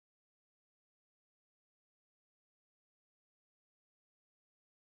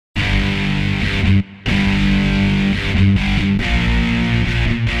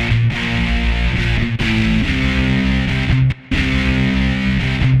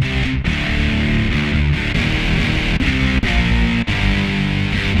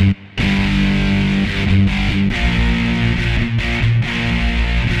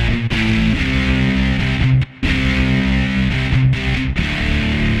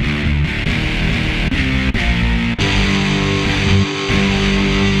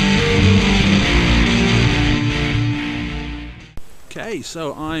Okay,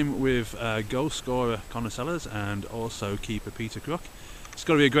 so I'm with goal scorer Conor Sellars and also keeper Peter Crook. It's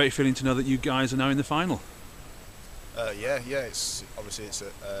got to be a great feeling to know that you guys are now in the final. Yeah. It's obviously it's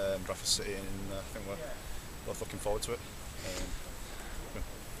at Bradford City, and I think we're both looking forward to it.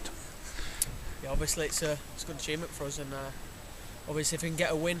 Yeah, obviously it's a good achievement for us, and obviously if we can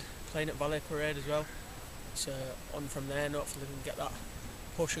get a win playing at Valley Parade as well, it's on from there, and hopefully we can get that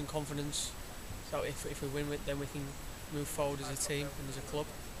push and confidence. So if we win it, then we can move forward as a team and as a club.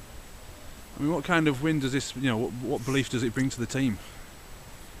 I mean, what kind of win does this, what belief does it bring to the team?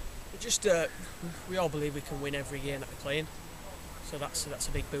 It just we all believe we can win every game that we're playing, so that's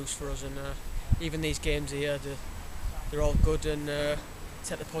a big boost for us. And even these games here, they're all good, and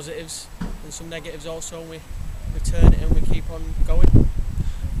take the positives and some negatives also, and we turn it and we keep on going.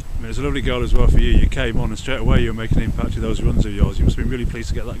 I mean, it's a lovely goal as well for you. You came on and straight away you were making an impact with those runs of yours. You must have been really pleased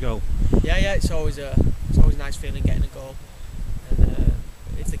to get that goal. Yeah, it's always a nice feeling getting a goal, and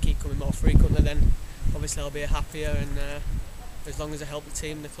if they keep coming more frequently, then obviously I'll be happier, and as long as I help the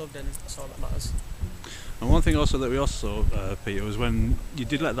team and the club, then that's all that matters. And one thing also that we also saw, Peter, was when you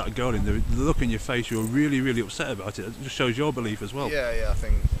did let that goal in, the look in your face, you were really upset about it. It just shows your belief as well. Yeah. I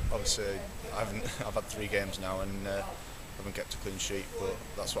think obviously I've had 3 games now and haven't kept a clean sheet, but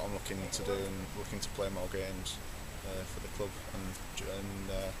that's what I'm looking to do, and looking to play more games for the club and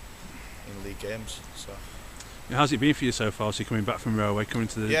in league games. So. How's it been for you so far? So you're coming back from Railway, coming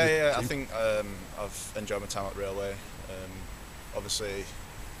to the Yeah. team? I think I've enjoyed my time at Railway. Obviously,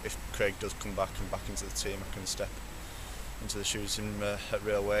 if Craig does come back into the team, I can step into the shoes at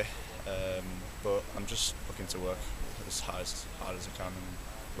Railway. But I'm just looking to work as hard as I can, and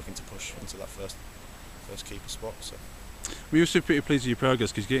looking to push into that first keeper spot. So. We used to be pretty pleased with your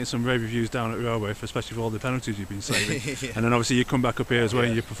progress, because you're getting some rave reviews down at Railway, especially for all the penalties you've been saving. Yeah. And then obviously you come back up here as well,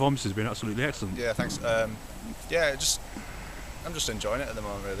 and your performance has been absolutely excellent. Yeah, thanks. I'm just enjoying it at the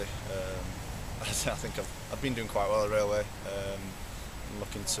moment, really. I think I've been doing quite well at Railway. I'm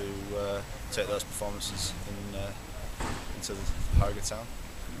looking to take those performances into Harrogate town.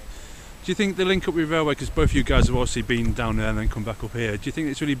 Do you think the link up with Railway, because both you guys have obviously been down there and then come back up here, do you think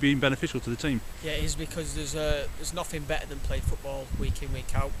it's really been beneficial to the team? Yeah, it is, because there's nothing better than playing football week in,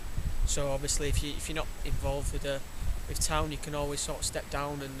 week out. So obviously if you're not involved with town, you can always sort of step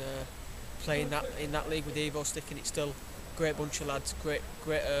down and play in that league with Evo Stick, and it's still a great bunch of lads, great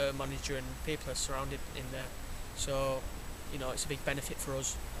manager, and people are surrounded in there. So it's a big benefit for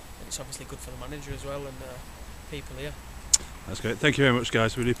us, and it's obviously good for the manager as well, and people here. That's great. Thank you very much,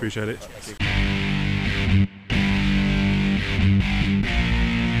 guys. Really appreciate it. Thank you.